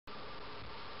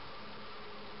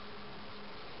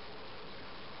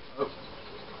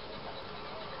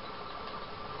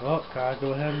Oh, God,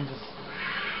 go ahead and just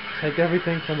take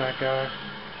everything from that guy.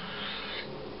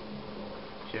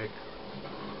 Check.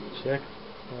 Check.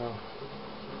 Oh.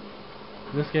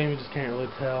 In this game, you just can't really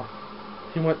tell.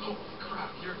 He went. Holy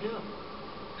crap, you're him.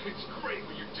 It's great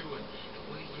what you're doing. The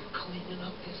way you're cleaning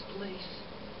up this place.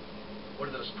 What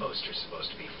are those posters supposed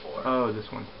to be for? Oh, this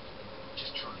one.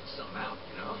 Just trying some out,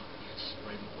 you know?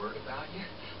 Spreading word about you,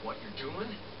 what you're doing.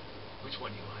 Which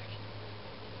one do you like?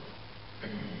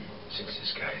 Since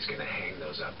this guy's gonna hang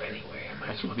those up anyway, I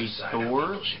might as well decide how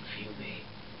people should view me.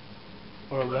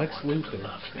 Or Lex Luthor.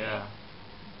 Love me, Yeah.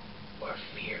 or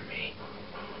fear me.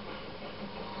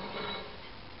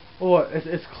 Well,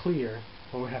 it's clear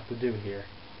what we have to do here.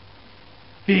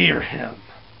 Fear him.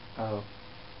 Oh.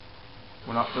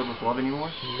 We're not filled with love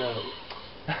anymore? No.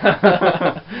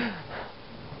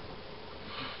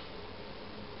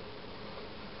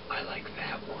 I like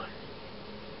that one.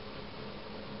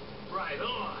 Right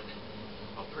on.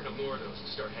 I'll print up more of those and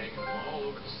start hanging them all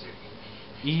over the city.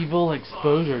 Evil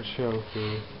exposure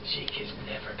trophy. Sheik is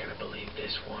never gonna believe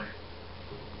this one.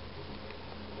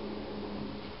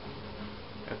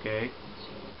 Okay.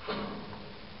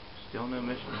 Still no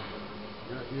mission.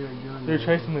 They're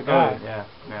chasing the guy. Oh, yeah.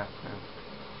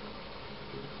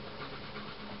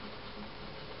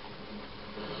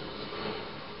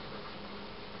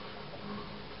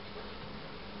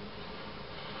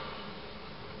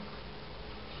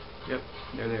 Yep,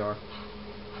 there they are.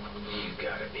 You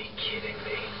gotta be kidding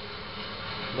me.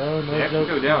 No They actually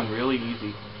joke. go down really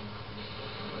easy.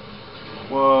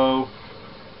 Whoa.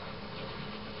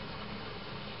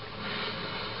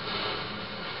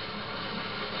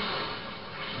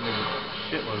 There's a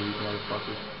shitload of these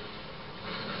motherfuckers.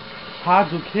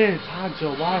 Hide your kids, hide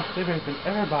your wife, everything,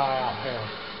 everybody out here.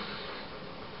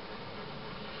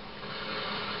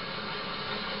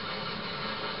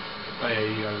 Oh yeah,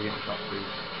 you gotta get shot too.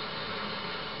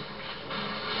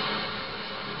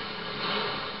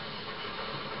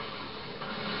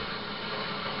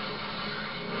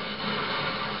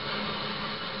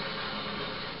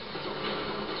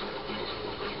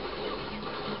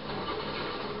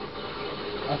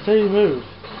 I say you move.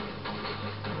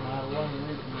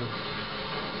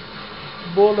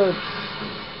 Bullets.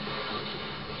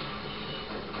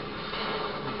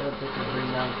 I bet they can bring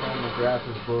down Tom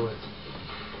McGrath's bullets.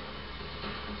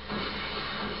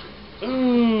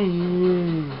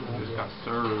 Just got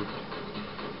served.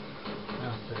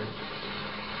 Now, sir.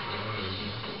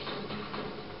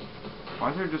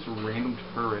 Why is there just a random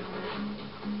turret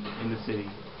in the city?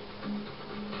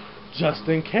 Just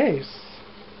in case.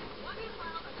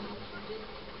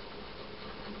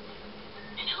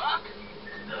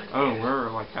 Oh, we're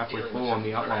like halfway full on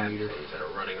the outlaw meter. That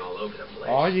are running all over the place.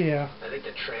 Oh yeah. I think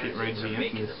the Get ready transients to are be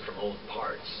making infamous. them from old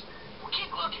parts. Well,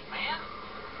 keep looking, man.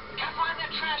 Gotta find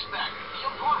that trash bag.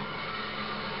 You'll find.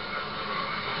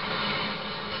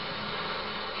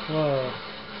 Whoa.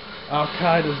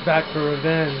 Al-Qaeda's back for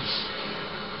revenge.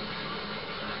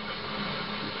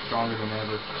 Stronger than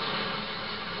ever.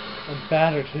 And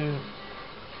badder too.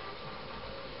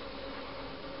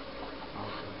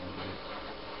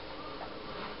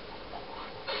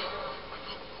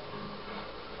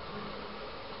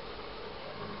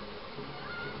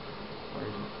 Where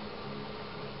is it?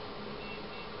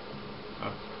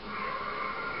 Oh.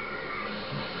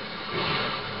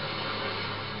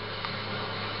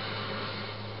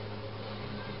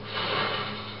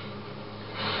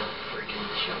 Freaking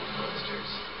junk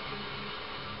monsters.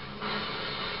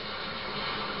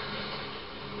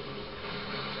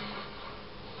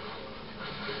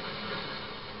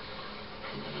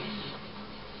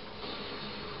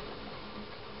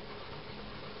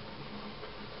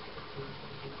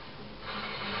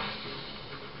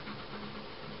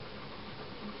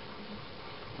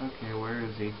 Okay, where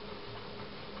is he?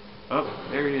 Oh,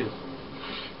 there he is.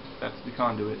 That's the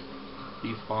conduit.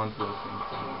 He spawns those things.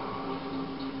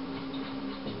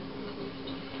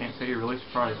 Can't say you're really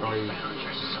surprised, are you?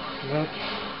 Nope.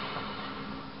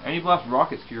 And he blasts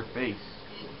rockets to your face.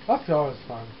 That's always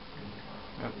fun.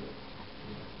 Yep.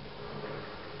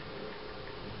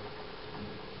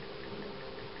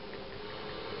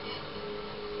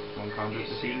 One conduit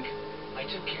defeated. I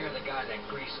took care of the guy that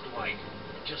greased Dwight.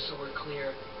 And just so we're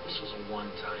clear, this was a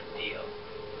one-time deal.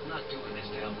 I'm not doing this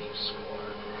to help you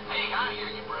score. Hey, I hear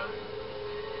you, brother.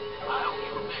 I owe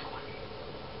you a big one.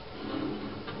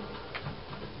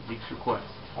 Zeke's request.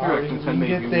 Alright, Your we accent can made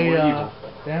get you the more evil.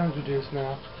 damage reduced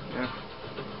now. Yeah.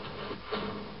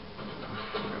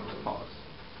 Pause.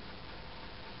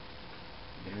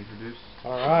 Damage reduced.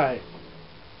 Alright.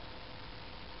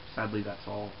 Sadly, that's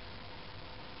all.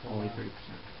 Only 30%.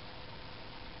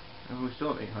 And we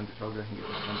still have 800, so I'll go ahead and get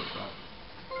this 100 shot.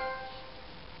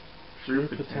 True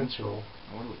potential.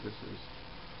 I wonder what this is.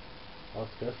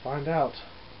 Let's go find out.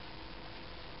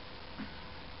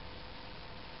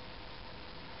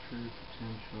 True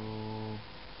potential.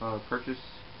 Purchase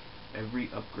every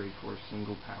upgrade for a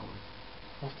single power.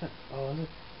 What's that? Oh, there's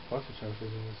a bunch of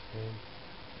trophies in this game.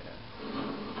 Yeah.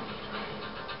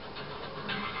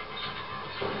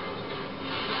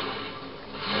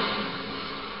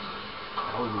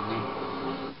 That was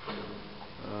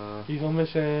easy. Evil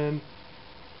mission.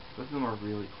 Both of them are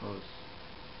really close.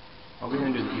 I'll go ahead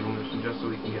and do the evil mission just so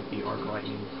we can get the arc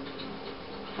lightning.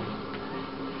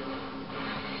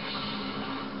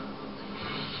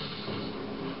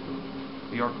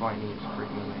 The arc lightning is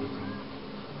freaking amazing.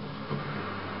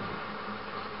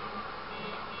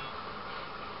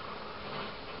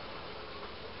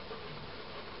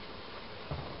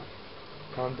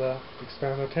 Time to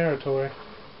expand our territory.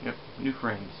 Yep, new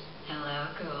friends. Hello,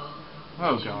 girl.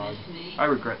 Oh Did you god, miss me? I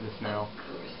regret this now. Of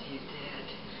course you did.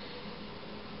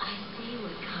 I see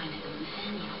what kind of a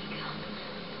man you've become,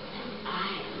 and I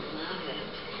love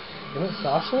it. Isn't it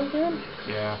Sasha again?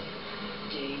 Yeah,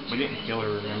 we didn't kill her,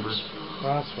 remember? Oh,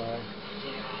 that's right.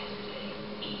 Dare I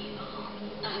say evil?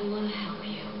 I want to help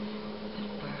you, but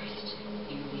first,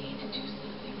 you need to do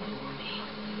something for me.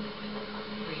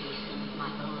 Free some of my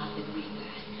beloved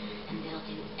Reapers, and they'll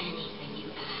do anything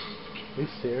you ask. Are you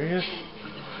serious? Head for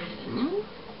the prison. Hmm?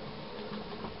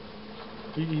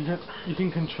 You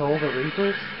can control the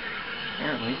Reapers?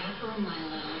 Apparently. Careful, my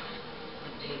love.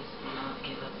 The pigs will not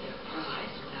give up their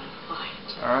prize without a fight.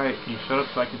 Alright, can you shut up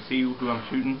so I can see who I'm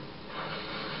shooting?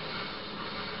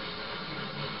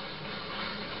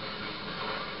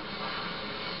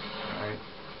 Alright.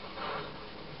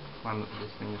 Climb up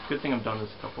this thing. It's a good thing I've done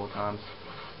this a couple of times.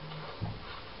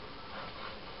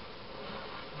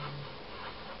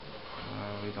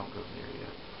 We don't go there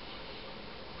yet.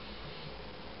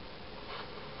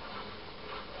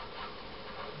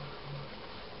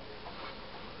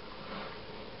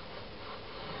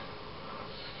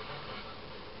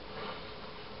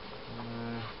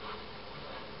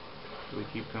 Do we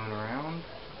keep going around?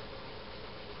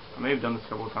 I may have done this a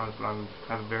couple of times, but I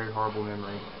have a very horrible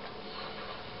memory.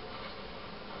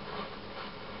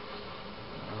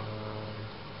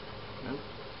 Nope.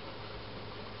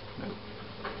 Nope.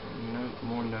 Nope.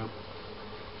 More nope.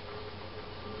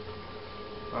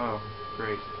 Oh,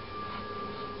 great.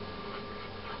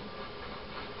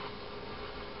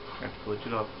 I have to glitch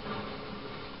it up.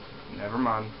 Never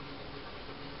mind.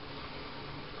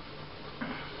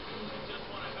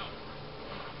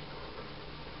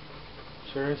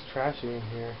 Sure is trashy in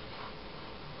here.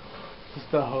 Is this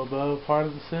the hobo part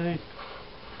of the city?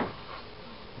 Yep.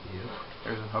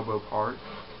 There's a hobo part.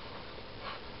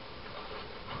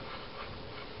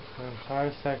 An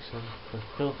entire section for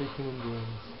filthy human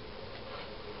beings.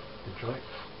 Detroit.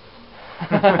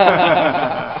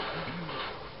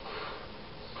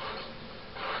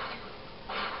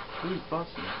 Who's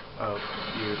busting? Oh,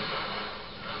 you.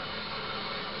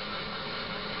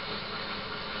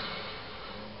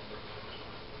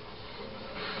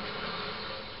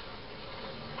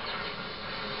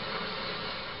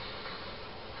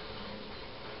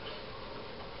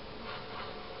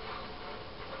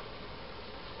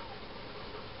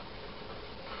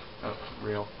 Oh,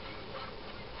 real.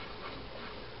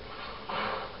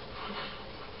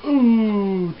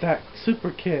 Ooh, that super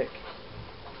kick.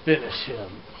 Finish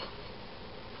him.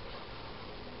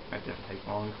 That didn't take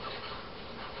long.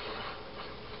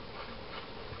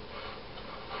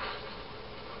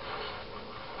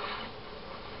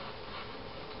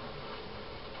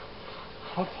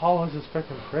 How tall is this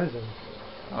freaking prison?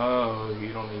 Oh,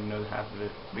 you don't even know half of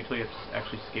it. Wait till you have to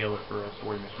actually scale it for a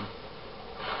story mission.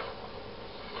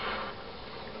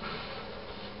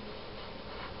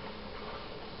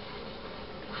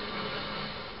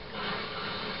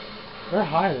 They're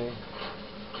hiding.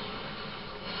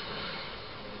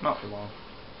 Not for long.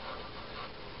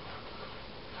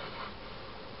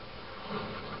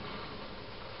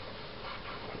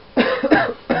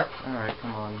 Alright,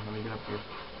 come on, let me get up here.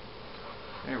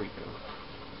 There we go.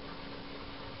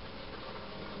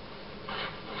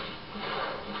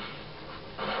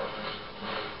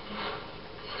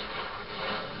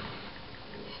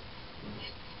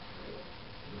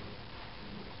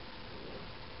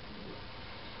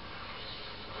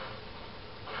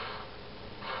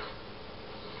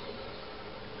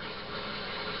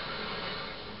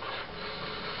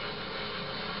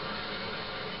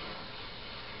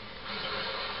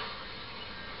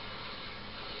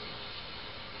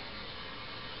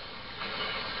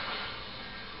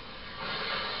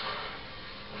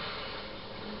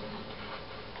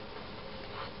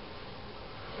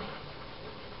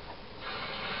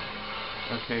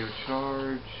 Okay,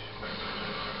 recharge.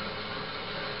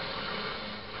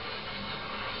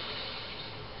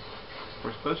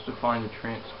 We're supposed to find the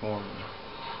transformer.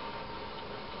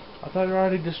 I thought you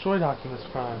already destroyed Optimus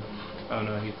Prime. Oh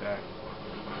no, he's back.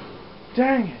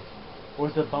 Dang it!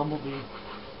 Where's the Bumblebee?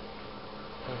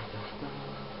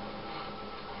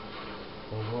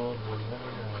 The world will never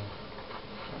know.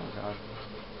 Oh god.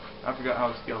 I forgot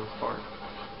how to scale this part.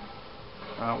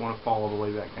 I don't want to fall all the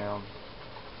way back down.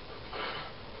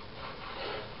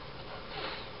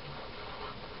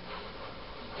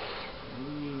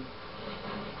 Maybe...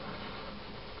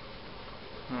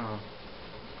 Huh.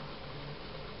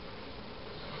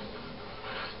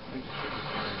 Maybe just take this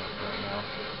right now.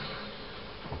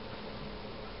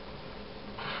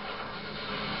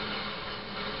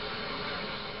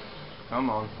 Come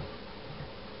on.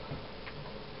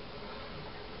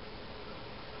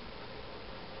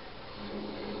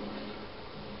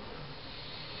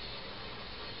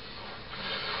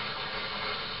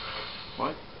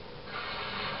 What?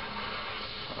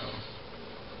 Uh-oh.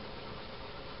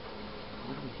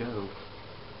 Where do we go?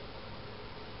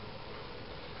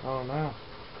 Oh no.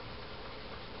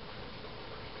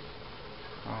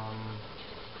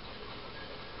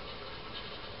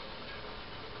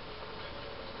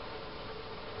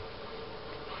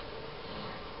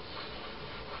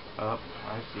 Up.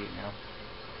 I see it now.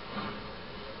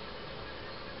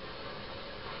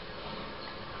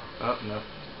 Up, no.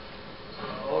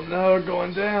 Oh no, we're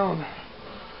going down.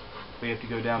 We have to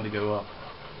go down to go up.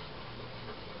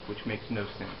 Which makes no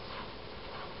sense.